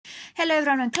Hello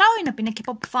everyone, I'm Chloe, I've been a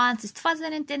K-pop fan since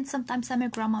 2010. Sometimes I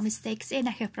make grammar mistakes and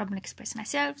I have problem expressing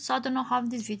myself, so I don't know how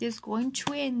this video is going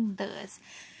to end us.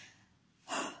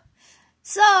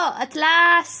 So, at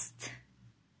last,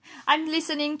 I'm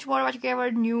listening to our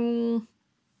whatever new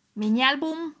mini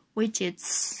album, which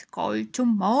is called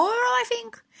Tomorrow, I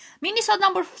think. Minisode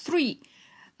number 3.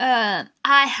 I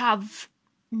have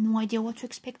no idea what to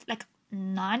expect, like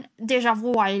none. Deja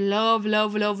Vu, I love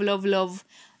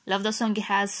the song. It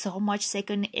has so much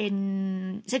second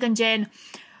gen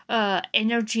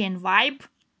energy and vibe.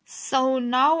 So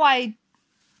now I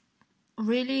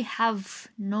really have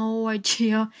no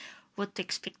idea what to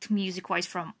expect music wise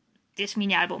from this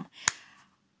mini album.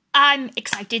 I'm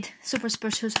excited, super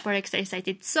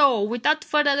excited. So without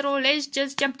further ado, let's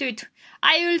just jump to it.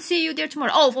 I will see you there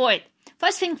tomorrow. Oh wait,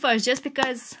 first thing first, just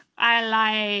because I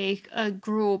like a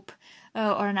group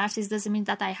or an artist doesn't mean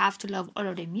that I have to love all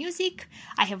of their music.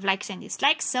 I have likes and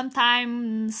dislikes.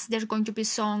 Sometimes there's going to be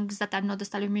songs that are not the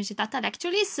style of music that I like to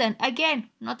listen. Again,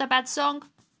 not a bad song,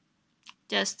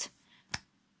 just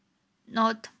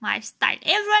not my style.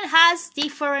 Everyone has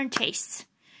different tastes.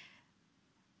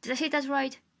 Did I say that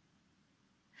right?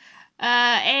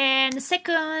 And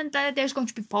second, there's going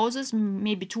to be pauses,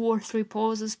 maybe 2 or 3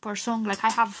 pauses per song. Like, I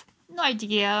have no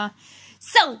idea.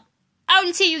 So I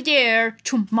will see you there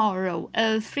tomorrow.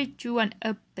 3, 2, 1,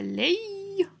 play.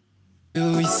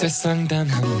 이 세상 단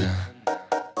하나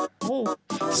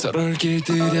서로를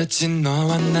길들여진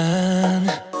너와 난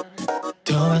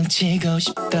도망치고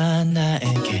싶다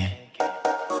나에게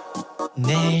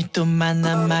내일 또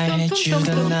만나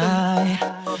말해주던 날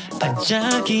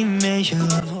반짝임의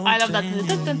현호 I love that.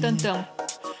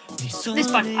 This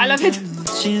part, I love it.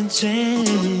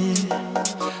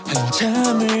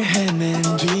 한참을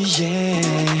헤맨 뒤에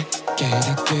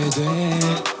깨닫게 돼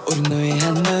우리 너의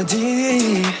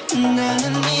한마디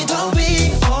나는 믿어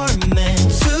we are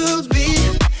meant to be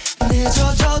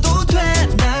늦어져도 돼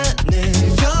나는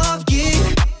여기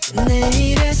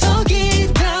내일에서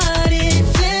기다릴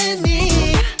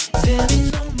테니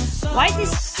Why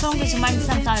this song is reminding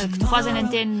sometimes like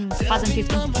 2010,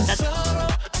 2015,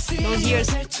 those years.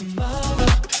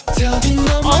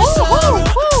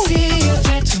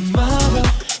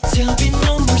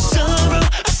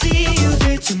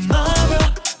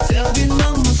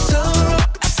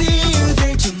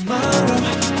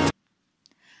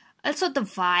 Also the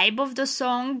vibe of the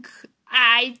song,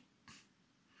 how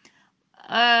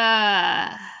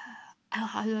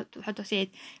to say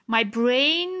it, my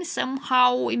brain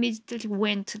somehow immediately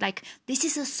went like, this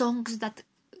is a song that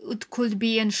it could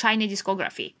be in Shiny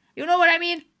discography. You know what I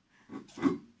mean?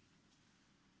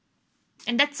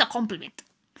 And that's a compliment.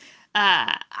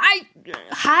 I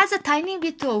has a tiny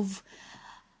bit of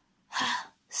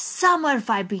summer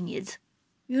vibe in it.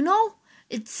 You know?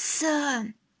 It's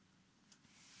also,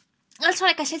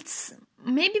 like I said, it's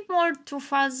maybe more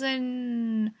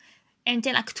 2010,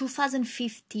 like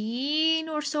 2015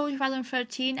 or so,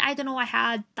 2013. I don't know, I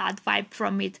had that vibe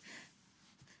from it.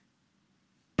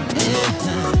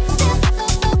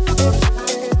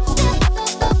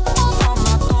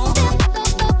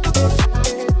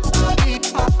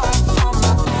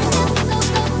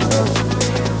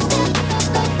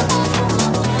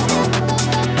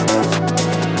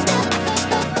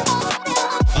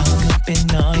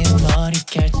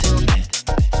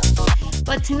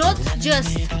 But not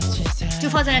just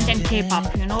 2010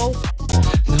 K-pop, you know?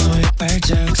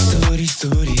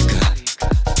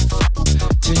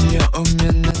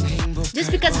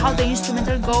 Just because how the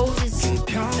instrumental goes, it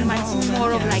reminds me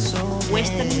more of like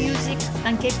Western music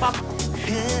than K-pop.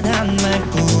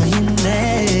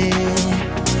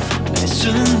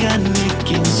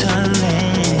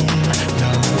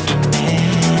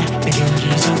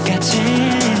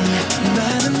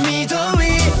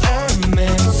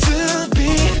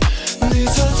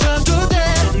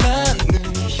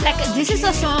 This is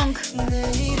a song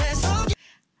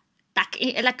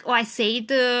like I said,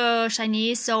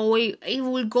 Chinese, so it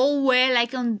will go well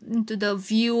like into the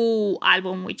View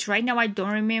album, which right now I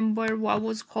don't remember what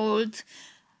was called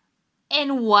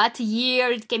and what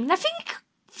year it came in. I think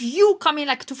View coming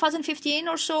like 2015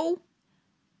 or so,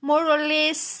 more or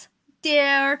less.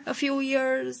 There a few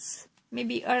years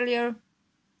maybe earlier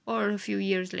or a few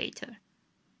years later.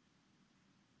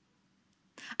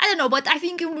 I don't know, but I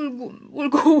think it will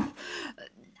go.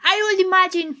 I would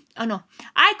imagine. Oh no,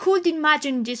 I could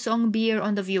imagine this song be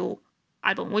on the View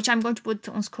album, which I'm going to put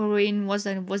on screen. Was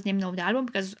the name of the album,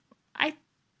 because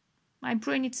my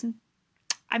brain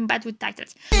I'm bad with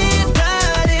titles.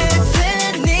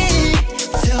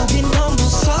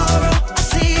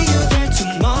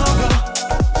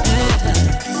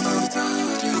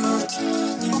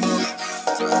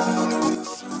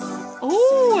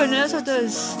 Vanessa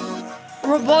does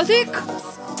robotic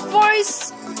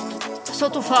voice, so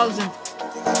 2000.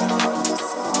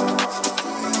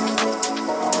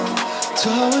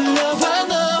 떠올려봐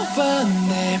너와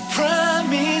내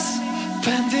promise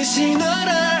반드시 널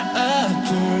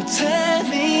알아볼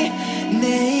테니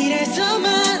내일에서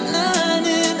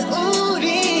만나는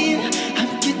우린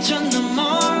함께쳐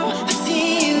tomorrow I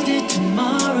see you there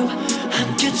tomorrow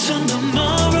함께쳐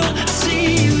tomorrow I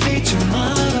see you there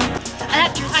tomorrow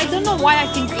I don't know why I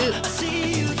think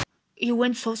it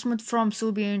went so smooth from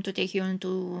Subin to Taehyun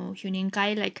to Hyunin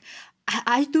Kai. Like,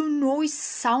 I don't know, it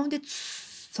sounded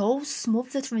so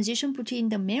smooth, the transition between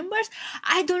the members.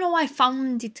 I don't know, I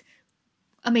found it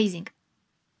amazing.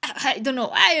 I don't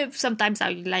know, sometimes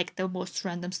I like the most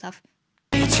random stuff.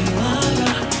 Oh,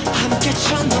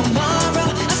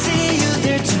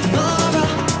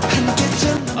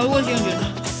 it was Yoonjun.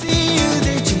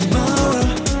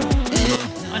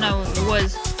 Oh no, it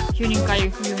was Hyunin Kai,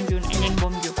 Yoonjun, and then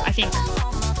Bomgyu, I think.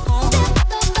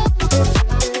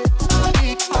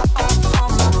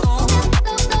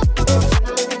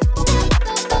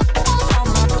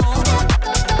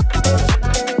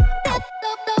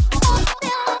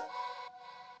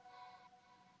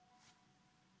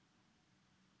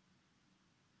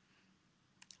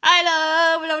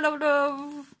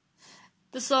 Love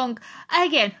the song.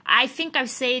 Again, I think I've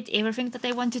said everything that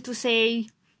I wanted to say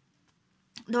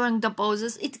during the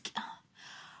pauses.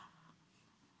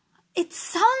 It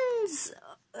sounds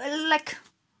like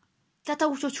that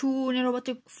auto-tune and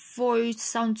robotic voice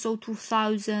sounds so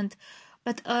 2000,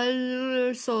 but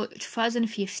also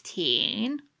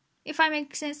 2015, if I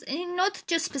make sense. And not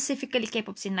just specifically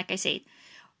K-pop scene, like I said.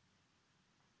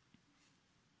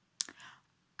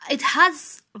 It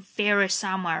has very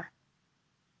summer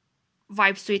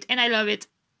vibes to it, and I love it.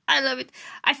 I love it.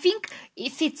 I think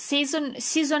if it's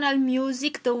seasonal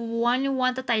music, the only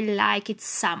one that I like is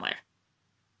summer.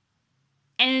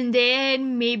 And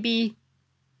then maybe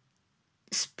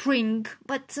spring,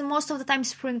 but most of the time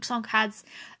spring song has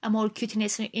a more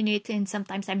cuteness in it, and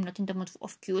sometimes I'm not in the mood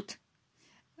of cute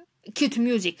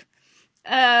music.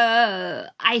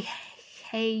 I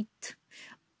hate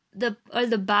all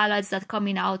the ballads that come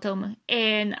in autumn,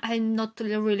 and I'm not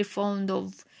really fond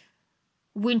of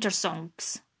winter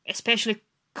songs, especially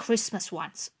Christmas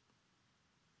ones.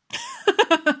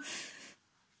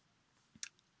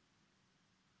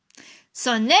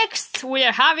 So next we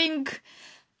are having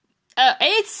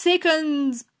 8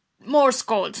 seconds Morse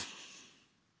code.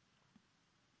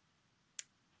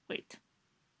 Wait,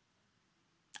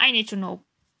 I need to know.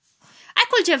 I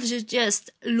could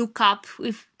just look up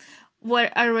if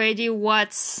we're already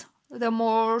what the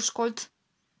Morse code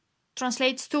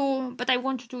translates to, but I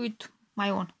want to do it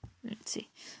my own. Let's see.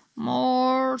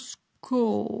 Morse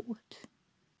code.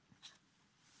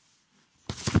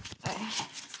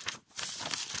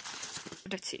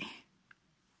 Let's see.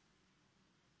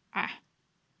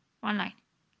 1 line,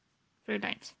 3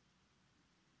 lines,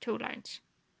 2 lines.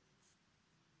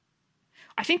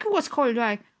 I think it was called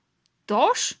like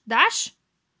dash,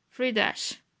 3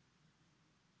 dash.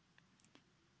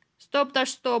 Stop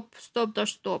dash stop, stop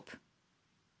dash stop.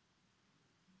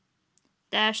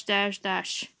 Dash dash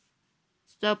dash.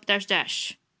 Stop dash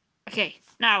dash. Okay,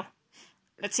 now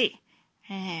let's see.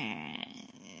 1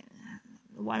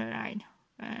 line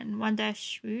and 1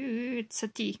 dash. Ooh, it's a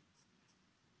T.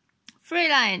 3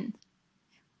 line.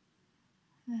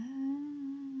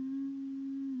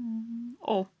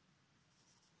 Oh.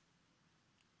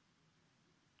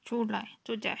 2 line,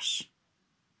 2 dash.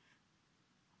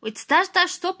 It's dash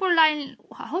dash stop or line.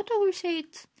 How do we say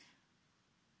it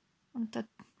on that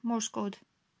Morse code?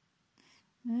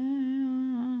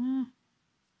 M.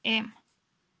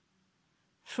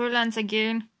 3 lines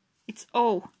again. It's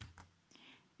O.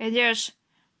 And there's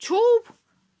 2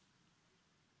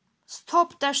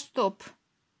 stop dash stop.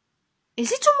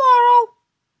 Is it tomorrow?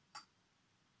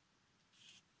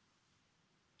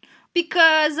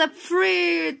 Because the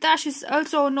 3 dash is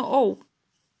also no O.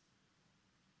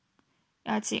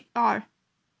 Let's see, R.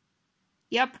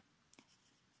 Yep.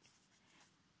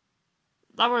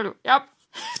 W. Yep.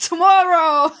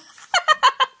 Tomorrow.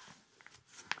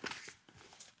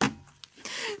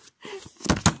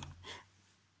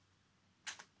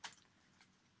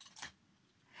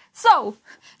 So,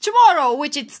 tomorrow,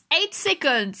 which is 8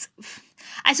 seconds.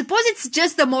 I suppose it's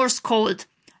just the Morse code.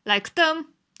 Like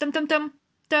tum, tum, tum, tum,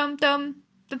 tum, tum,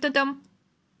 tum, tum, tum.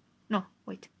 No,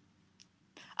 wait.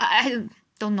 I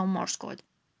don't know Morse code.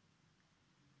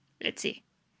 Let's see.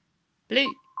 Play.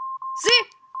 See?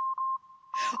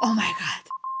 Oh my god.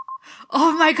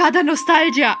 Oh my god, the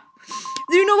nostalgia.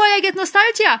 Do you know why I get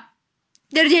nostalgia?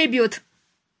 Their debut.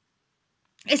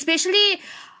 Especially,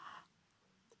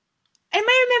 am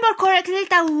I remember correctly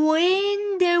that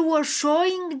when they were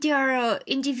showing their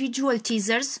individual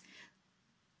teasers,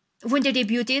 when they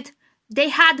debuted, they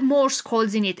had Morse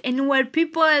codes in it, and were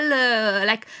people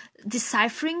like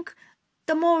deciphering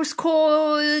the Morse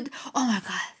code? Oh my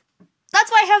god, that's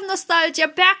why I have nostalgia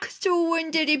back to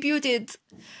when they debuted.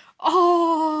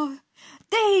 Oh,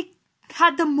 they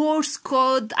had the Morse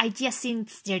code idea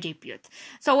since their debut.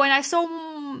 So when I saw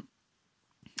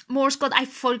Morse code, I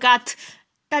forgot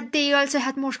that they also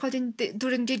had Morse code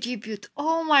during the debut.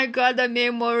 Oh my god, the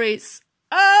memories.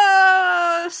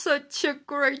 Ah, such a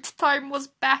great time was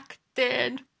back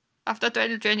then. After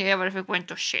 2020, everything went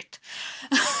to shit.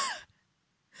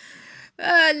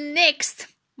 Next,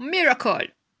 Miracle.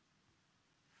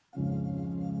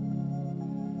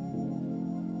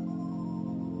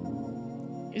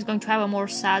 It's going to have a more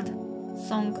sad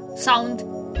sound.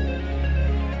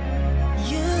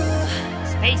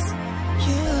 Space.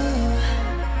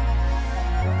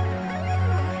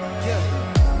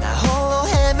 나 홀로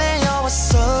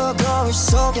헤매어왔어 거울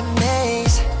속의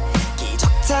maze 기적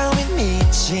따윈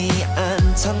믿지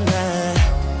않던 나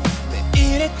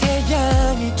매일의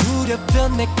태양이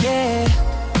두렵던 내게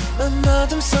넌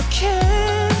어둠 속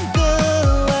candlelight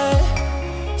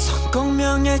성공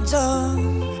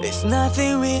명예도 It's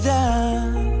nothing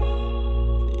without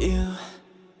you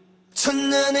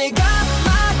첫눈을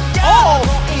감아야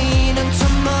보이는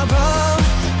tomorrow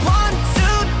One,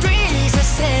 two, three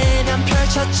세세면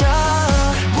펼쳐져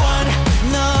One,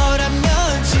 너라면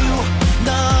two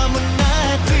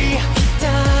너무나 three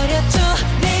기다려줘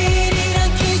내일이란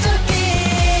기적이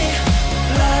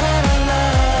라라라라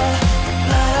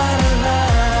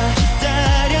라라라라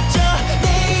기다려줘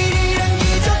내일이란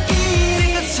기적이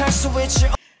같을 수 있지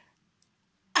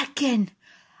Again,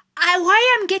 why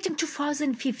I'm getting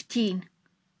 2015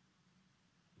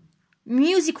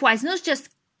 music-wise, not just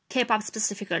K-pop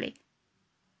specifically.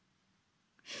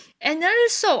 And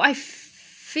also, I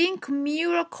think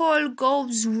Miracle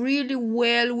goes really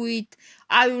well with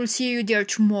I Will See You There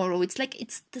Tomorrow. It's like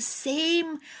it's the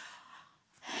same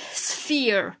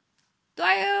sphere.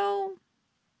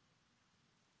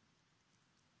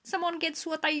 Someone gets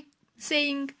what I'm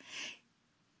saying?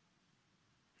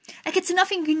 Like, it's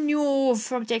nothing new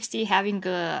from TXT having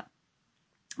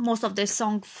most of the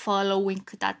song following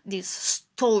this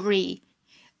story,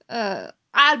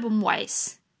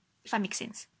 album-wise, if that makes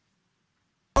sense.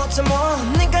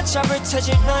 네가 잡을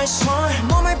테지 너의 손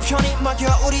몸을 편히 맡겨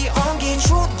우리 엉킨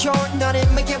추운 겨울 너를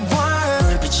make it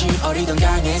warm 불빛이 어리던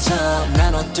강에서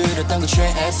난 엎드렸던 그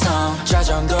최애성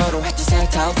자전거로 했던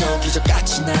색타도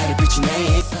기적같이 나를 비추네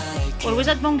What was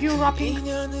that Bongyu rapping?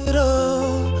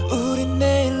 우리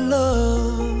내일로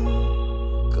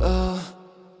go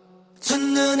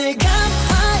첫눈을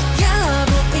감아야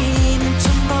보이는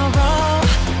tomorrow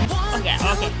Okay,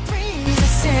 okay.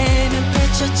 세세면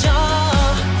펼쳐져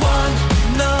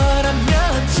너라면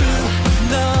two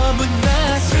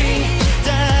너무나 three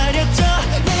기다려줘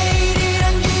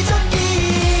내일이란 기적이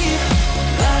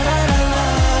라라라라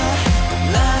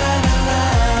라라라라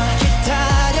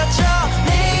기다려줘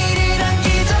내일이란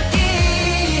기적이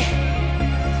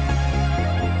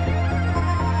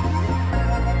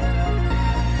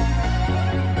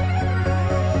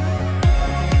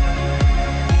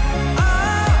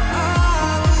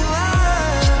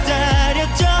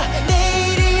기다려줘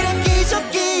내일이란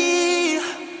기적이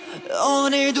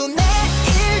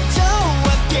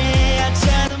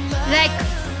Like,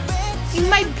 in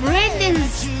my brain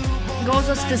there's goes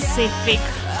a specific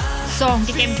song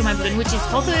that came to my brain, which is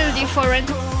totally different,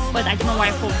 but I don't know why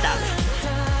I thought that.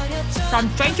 So I'm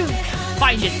trying to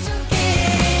find it.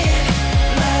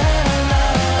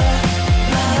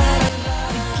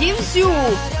 It gives you,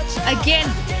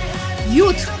 again,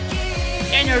 youth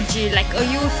energy, like a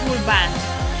youthful band.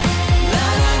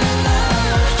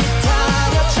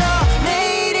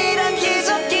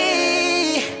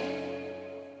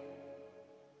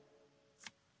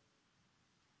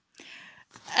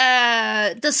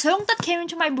 The song that came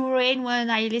into my brain when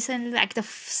I listened like the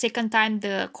second time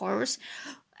the chorus,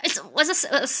 it was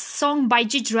a song by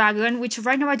G-Dragon, which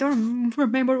right now I don't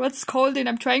remember what it's called and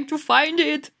I'm trying to find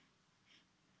it.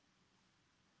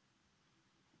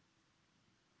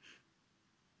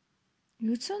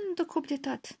 Hudson the coup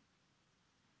d'état.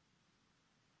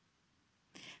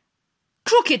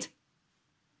 Crooked.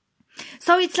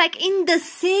 So it's like in the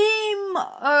same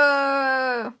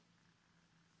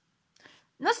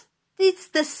not it's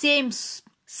the same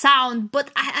sound,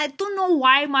 but I don't know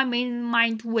why my main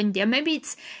mind went there. Maybe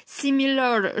it's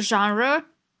similar genre.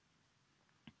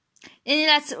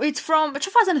 And it's from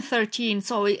 2013,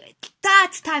 so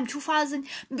that time, 2000,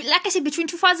 like I said, between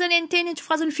 2010 and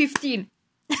 2015.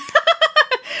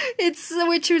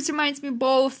 Which reminds me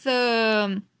both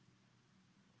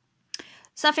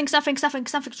something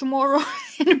tomorrow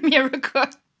and miracle.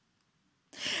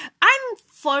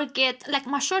 Like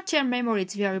my short-term memory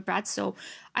is very bad, so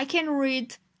I can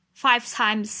read 5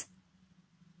 times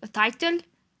the title.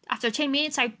 After 10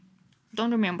 minutes, I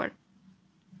don't remember.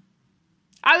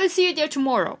 I will see you there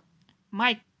tomorrow.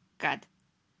 My God.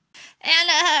 And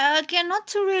again,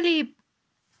 not really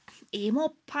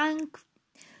emo punk,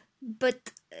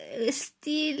 but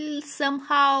still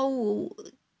somehow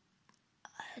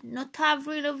not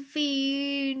Avril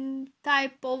Lavigne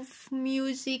type of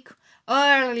music.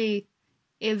 Early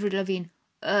Avril Lavigne.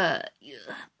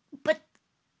 But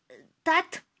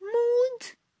that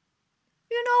mood,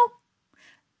 you know.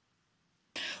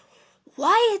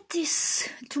 Why it is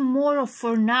tomorrow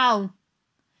for now?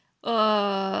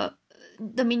 The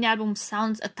mini album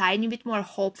sounds a tiny bit more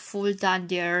hopeful than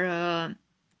their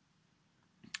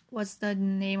what's the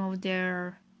name of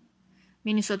their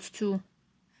minisode 2?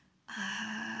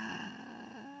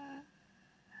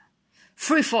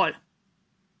 Free Fall.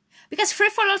 Because Free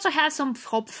Fall also had some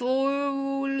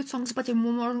hopeful songs, but it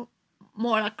more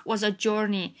like was a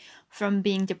journey from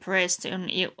being depressed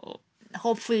and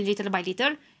hopefully little by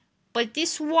little. But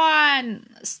this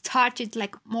one started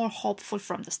like more hopeful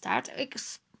from the start. Like,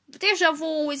 Deja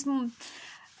Vu is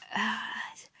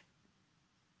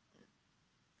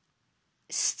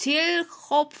still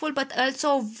hopeful, but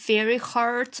also very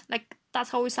hurt. Like, that's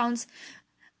how it sounds.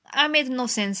 I made no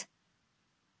sense.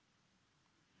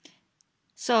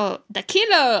 So, The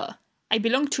Killer, I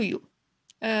Belong to You.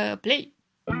 Play.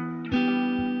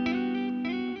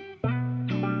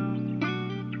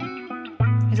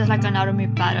 It's just like an army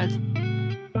ballad.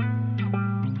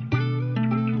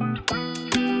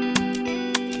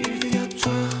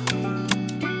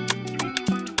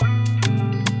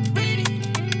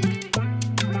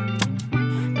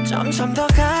 점점 더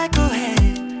갈구해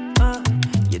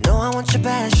You know I want you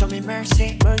bad, show me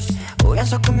mercy 우연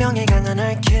섞은 명예 강한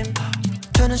얽힘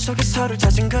두 눈 속에 서로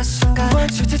잦은 그 순간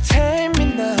Want you to take me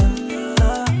now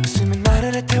수면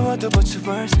말을 해 태워도 what's it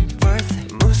worth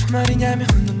it 무슨 말이냐면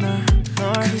훗는 널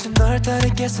그저 널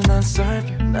따르겠어 난 serve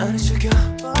you 나는 죽여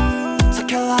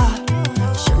Tequila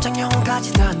심장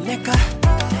영혼까지 다 내꺼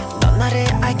넌 나를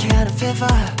앓게 하는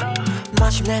fever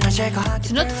마침내 날 제거하게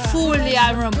It's not fully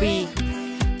R&B,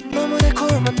 but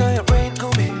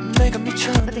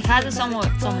it has some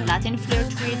Latin flair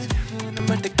to it. I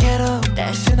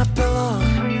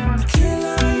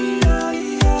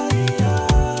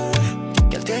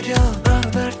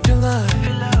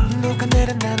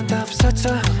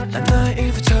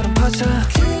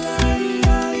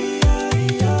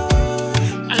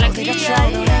like the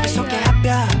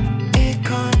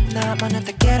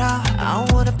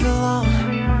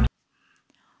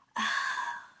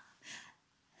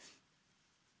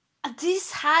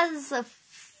this has a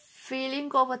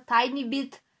feeling of a tiny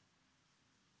bit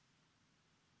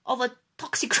of a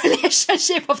toxic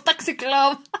relationship, of toxic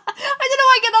love. I don't know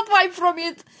why I get that vibe from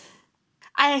it.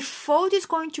 I thought it's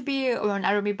going to be an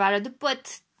R&B ballad,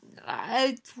 but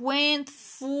it went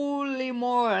fully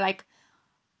more like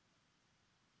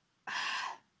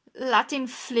Latin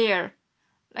flair.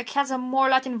 Like, has a more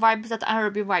Latin vibes than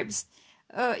R&B vibes.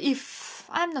 If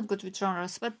I'm not good with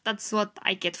genres, but that's what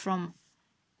I get from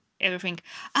everything.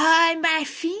 I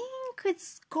think it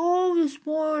goes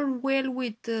more well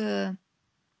with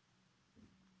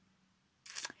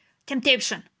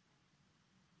Temptation.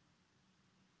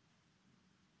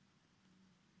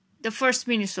 The first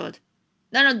minisode.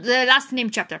 No, the last name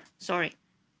chapter. Sorry.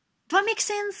 Do that make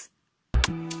sense?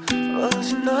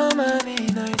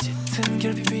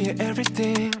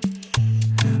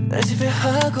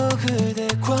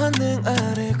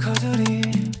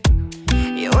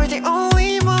 You're the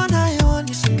only one I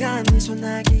want 이 순간 네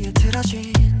손아귀에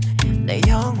틀어진 내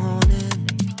영혼은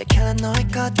때칼라 너의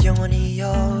것 영원히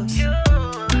yours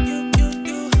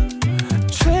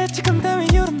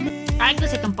I like the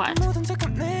second part.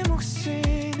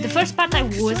 The first part I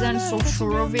wasn't so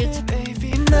sure of it.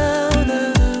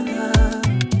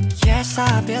 Yes,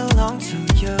 I belong to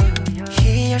you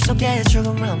희열 속에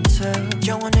조금 멈춰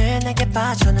영혼을 내게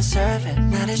빠져 난 serve it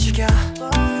나를 죽여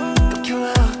또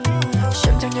kill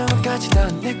심장 영혼까지 다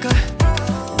내꺼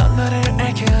넌 나를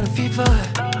앓게 하는 fever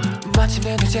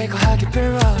마침내 널 제거하기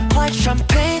빌어 Like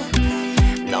champagne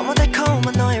너무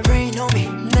달콤한 너의 rain on me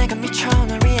내가 미쳐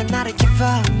널 위해 나를 give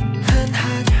up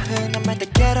흔한 말 다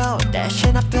ghetto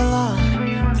대신 I belong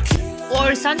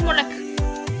Or sound more like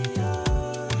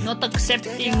not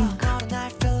accepting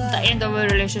the end of a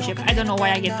relationship. I don't know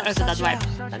why I get also that vibe.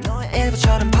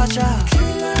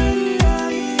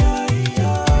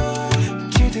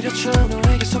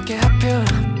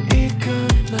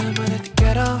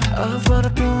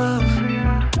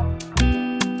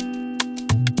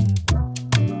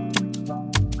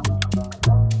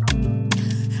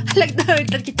 I like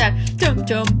the guitar. Dum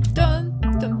dum dum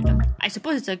dum dum. I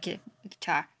suppose it's a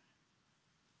guitar.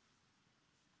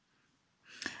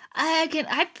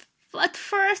 At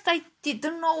first I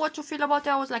didn't know what to feel about it.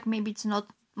 I was like, maybe it's not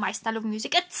my style of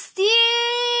music. It's still,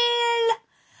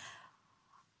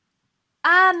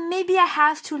 maybe I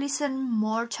have to listen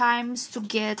more times to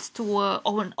get to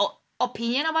an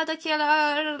opinion about the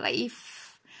killer.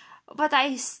 But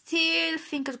I still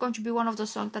think it's going to be one of the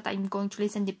songs that I'm going to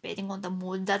listen depending on the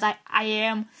mood that I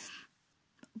am.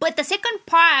 But the second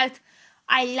part,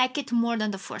 I like it more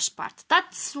than the first part.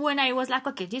 That's when I was like,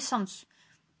 okay, this sounds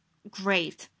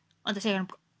great on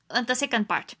the second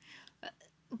part.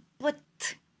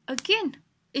 But again,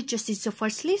 it just is the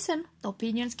first listen. The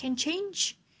opinions can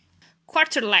change.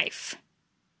 Quarter Life.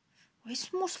 Why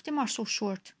most of them are so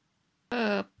short?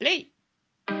 Play.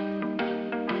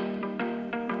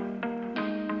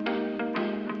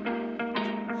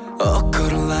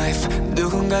 Quarter life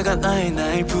누군가가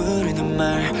날 부르는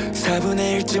말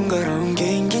 4분의 1쯤 걸어온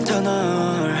긴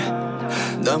터널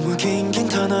너무 긴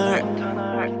터널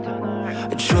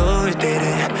좋을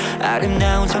때는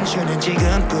아름다운 청춘은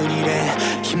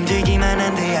지금뿐이래 힘들기만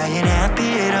한데 I ain't happy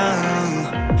at all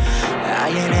I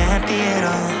ain't happy at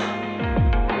all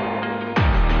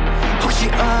혹시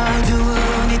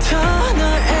어두운 이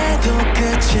터널에도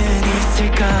끝은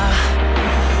있을까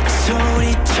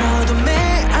소리쳐도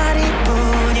메아리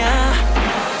뿐이야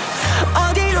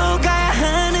어디로 가야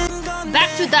하는 건데 Back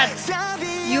to that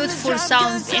youthful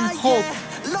sound and hope.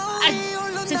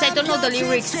 Since I don't know the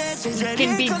lyrics, it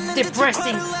can be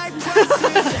depressing.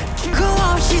 그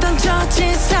없이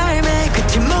던져진 삶의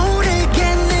끝이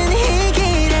모르겠는 이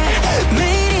길에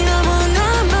매일이 너무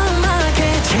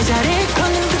막해 제자리를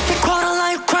걷는 듯해 quarter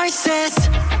life crisis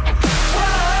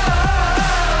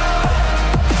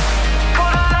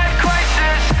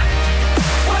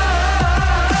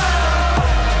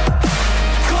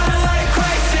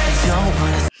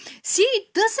See,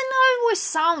 it doesn't always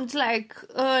sound like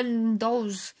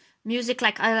those music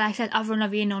like I said Avril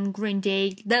Lavigne on Green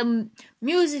Day. The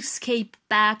musicscape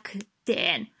back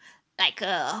then, like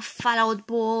Fall Out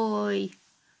Boy.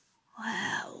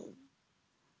 Wow.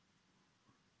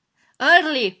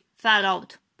 Early Fall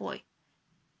Out Boy.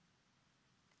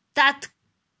 That,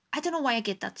 I don't know why I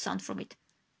get that sound from it.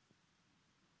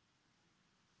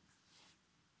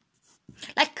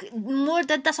 Like more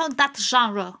than the sound, that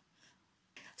genre.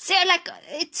 So like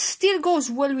it still goes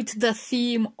well with the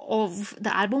theme of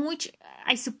the album, which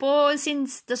I suppose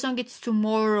since the song is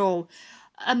Tomorrow,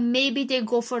 maybe they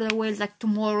go for the way like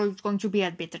tomorrow is going to be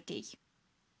a better day.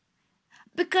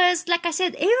 Because like I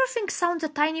said, everything sounds a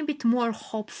tiny bit more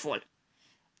hopeful.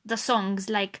 The songs,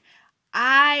 like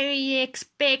I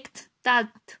expect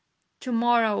that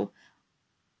tomorrow,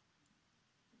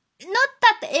 not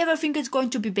that everything is going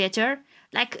to be better,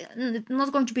 like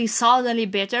not going to be suddenly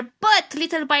better, but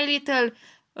little by little,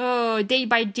 day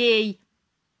by day,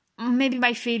 maybe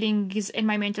my feelings and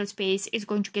my mental space is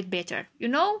going to get better. You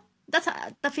know, that's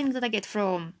the feeling that I get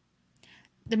from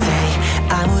the minisode.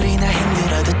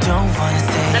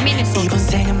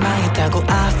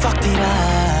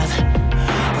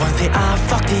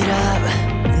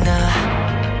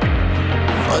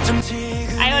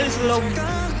 I always love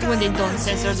when they don't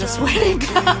censor the swearing.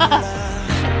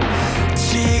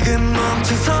 지금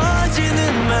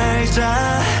멈춰서지는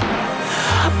말자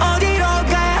어디로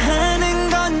가야 하는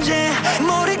건지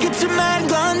모르겠지만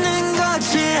걷는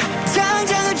거지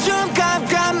당장은 좀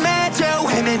깜깜해져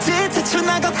헤맨 듯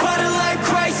헤쳐나가 quarter life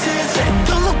crisis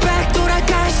Don't look back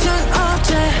돌아갈 순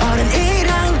없지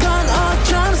어른이란 건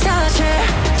어쩜 사실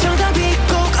정답이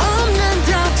꼭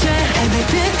없는답지 헤맨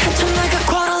듯 헤쳐나가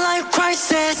quarter life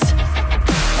crisis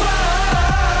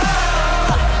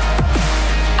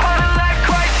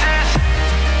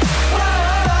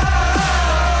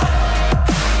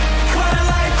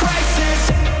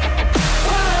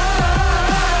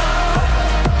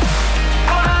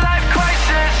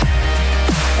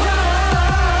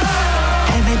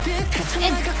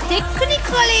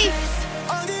Technically,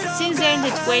 since they're in the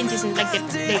 20s, it's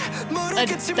like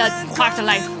that quarter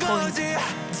life point.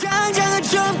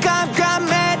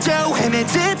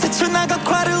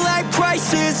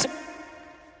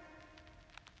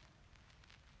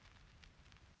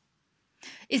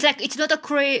 It's like it's not the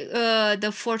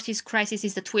 40s crisis,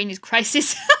 it's the 20s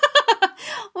crisis,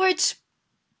 which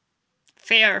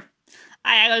fair.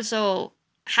 I also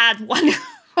had one in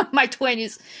my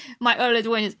 20s, my early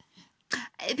 20s.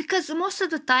 Because most of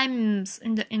the times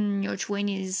in your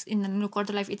 20s, in the new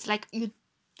quarter life, it's like you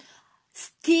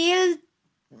still,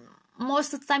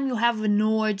 most of the time you have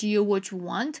no idea what you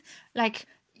want. Like,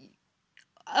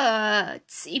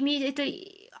 it's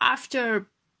immediately after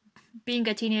being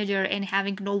a teenager and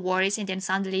having no worries, and then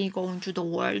suddenly going to the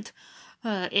world,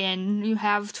 and you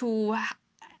have to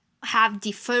have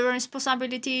different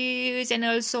responsibilities, and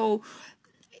also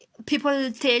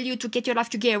people tell you to get your life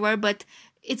together, but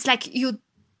it's like you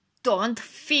don't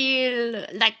feel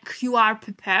like you are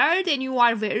prepared, and you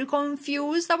are very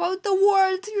confused about the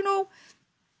world, you know.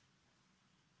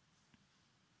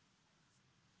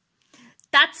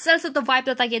 That's also the vibe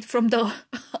that I get from the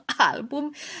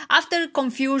album. After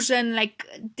confusion, like,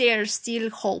 there's still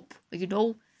hope, you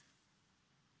know.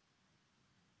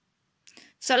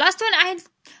 So last one,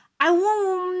 I'm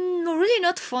really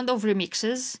not fond of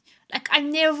remixes. Like, I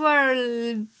never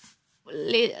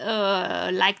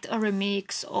liked a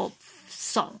remix of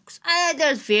songs.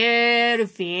 There's very,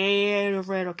 very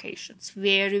rare occasions.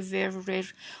 Very, very rare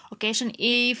occasion.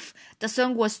 If the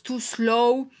song was too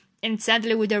slow and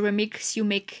suddenly with a remix you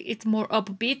make it more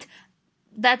upbeat,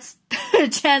 that's a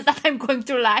chance that I'm going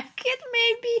to like it,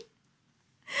 maybe.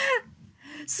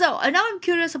 So, now I'm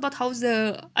curious about how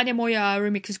the Anemoya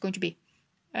remix is going to be.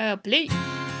 Play.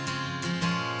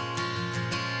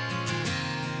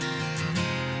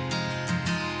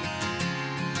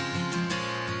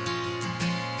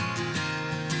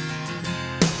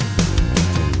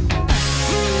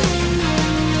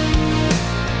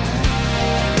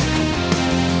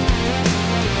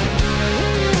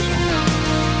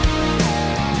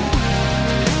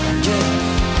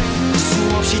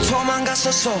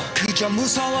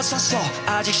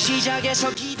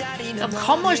 Look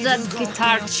how much that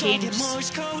guitar changes.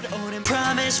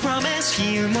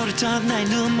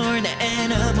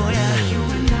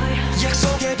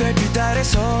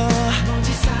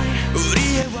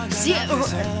 See,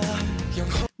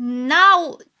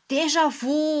 now Deja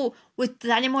Vu with the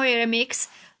Anemoya remix,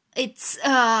 it's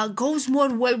goes more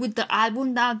well with the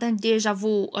album now than Deja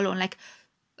Vu alone. Like,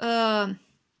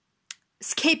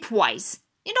 scape wise,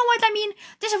 you know what I mean?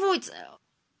 Deja Vu, it's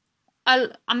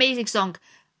an amazing song,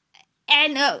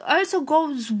 and also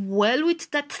goes well with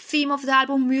that theme of the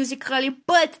album musically,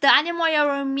 but the Anemoya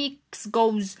remix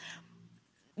goes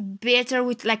better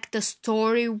with like the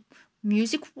story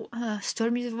music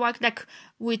work, like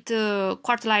with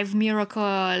Quarter Life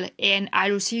Miracle and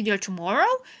I Will See You There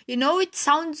Tomorrow. You know, it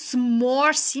sounds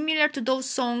more similar to those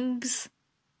songs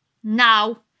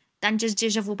now than just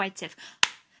Deja Vu by itself.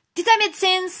 Did I make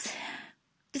sense?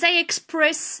 Did I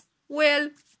express well?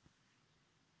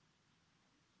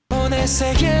 And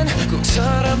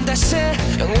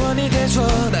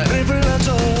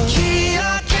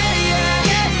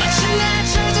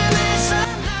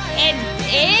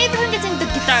everyone gets in the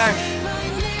guitar.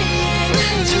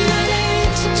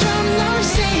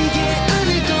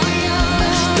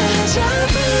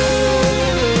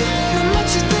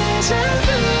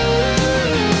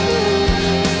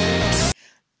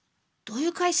 Do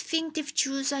you guys think they've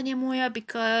chosen Anemoya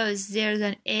because there's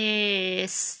an A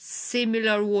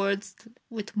similar words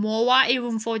with Moa,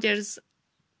 even though there's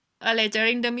a letter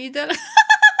in the middle?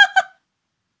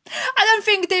 I don't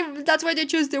think that's why they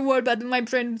choose the word, but my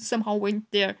brain somehow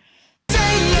went there.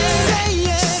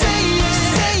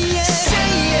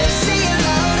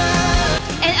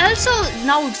 And also,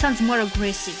 now it sounds more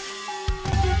aggressive.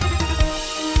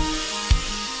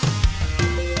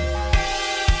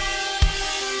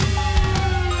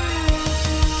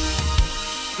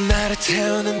 나를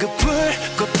태우는 그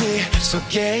불꽃빛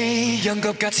속에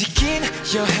연극같이 긴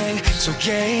여행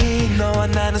속에 너와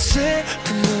나는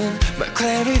슬픈 눈물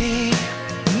clarity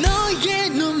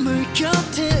너의 눈물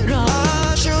곁들어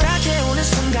추락해 오는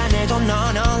순간에도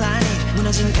넌 all I need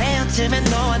무너진 베어틈에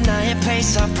너와 나의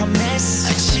place of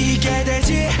promise 지게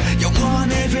되지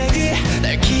영원의 baby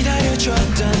날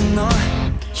기다려줬던 너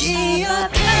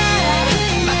기억해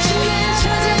마침내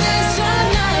찾아내서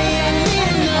나의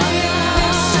미래 너야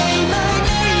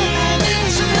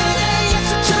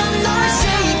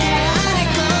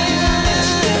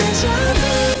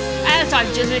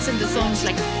I've just listened to songs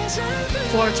like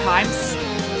 4 times.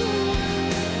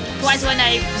 Twice when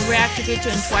I reacted to it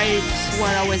and twice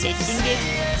when I was editing it.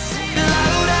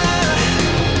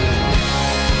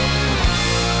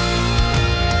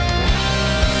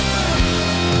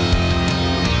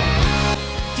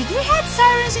 Did we have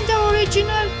sirens in the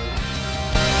original?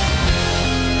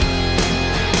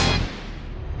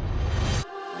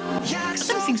 I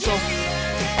don't think so.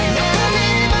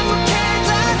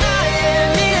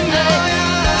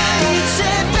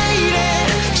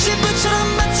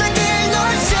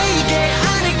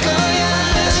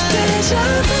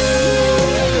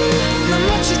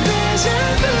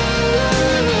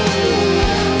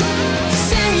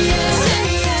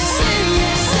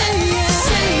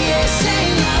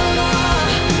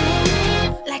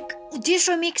 this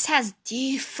remix has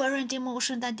different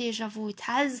emotion than Deja Vu. It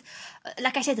has,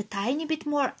 like I said, a tiny bit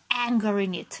more anger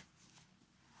in it.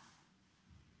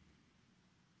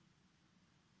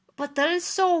 But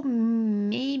also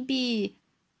maybe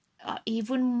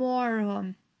even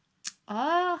more,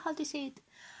 how do you say it?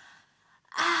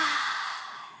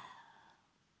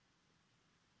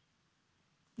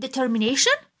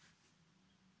 Determination?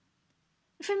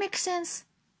 If it makes sense.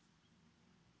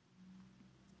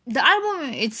 The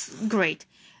album, it's great.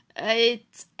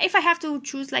 If I have to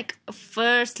choose like a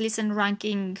first listen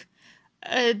ranking,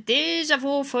 Deja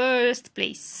Vu first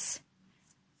place.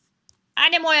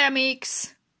 Anemoya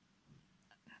Mix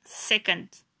second,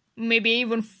 maybe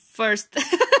even first.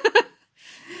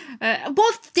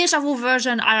 Both Deja Vu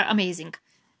version are amazing.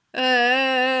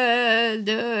 Then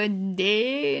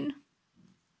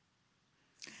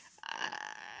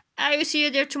I will see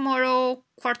you there tomorrow.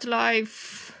 Quarter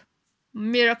Life,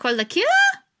 Miracle the Killer.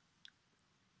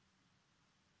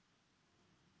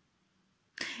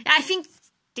 I think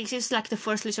this is like the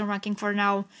first listen ranking for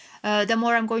now. The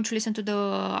more I'm going to listen to the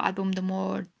album, the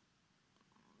more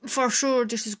for sure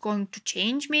this is going to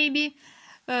change maybe.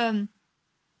 Like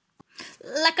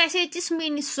I said, this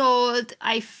minisode,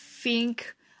 I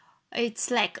think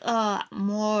it's like a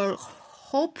more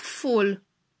hopeful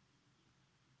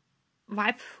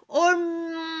vibe, or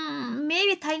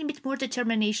maybe a tiny bit more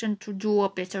determination to do a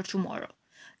better tomorrow,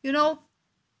 you know?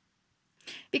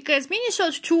 Because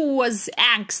minisode 2 was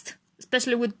angst,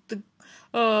 especially with the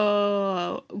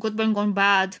Good Bang Gone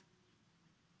Bad.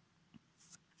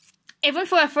 Even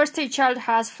for a first stage child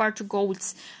has far to go,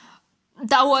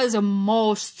 that was the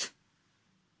most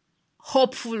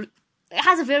hopeful. It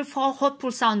has a very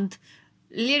hopeful sound.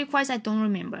 Lyric wise, I don't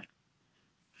remember.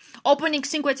 Opening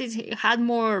sequence, it had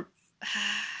more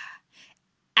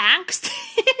angst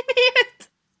in it.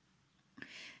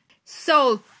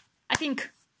 So I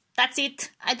think that's it.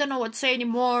 I don't know what to say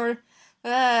anymore.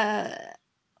 I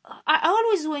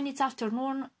always, when it's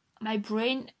afternoon, my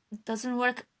brain doesn't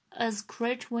work as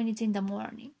great when it's in the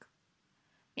morning.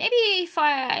 Maybe if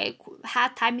I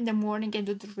had time in the morning and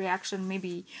do the reaction,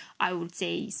 maybe I would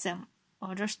say some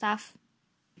other stuff.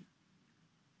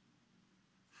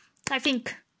 I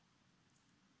think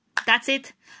that's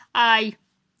it. I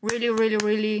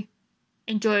really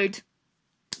enjoyed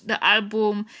the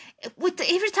album. With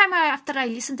every time after I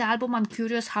listen to the album, I'm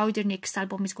curious how the next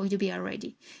album is going to be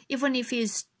already, even if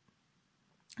it's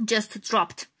just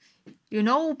dropped, you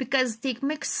know, because they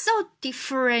make so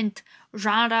different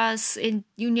genres and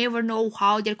you never know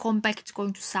how their comeback is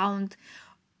going to sound,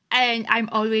 and I'm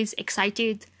always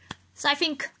excited. So I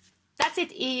think that's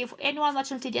it. If anyone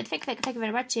watching till the end, thank you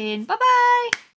very much and bye bye.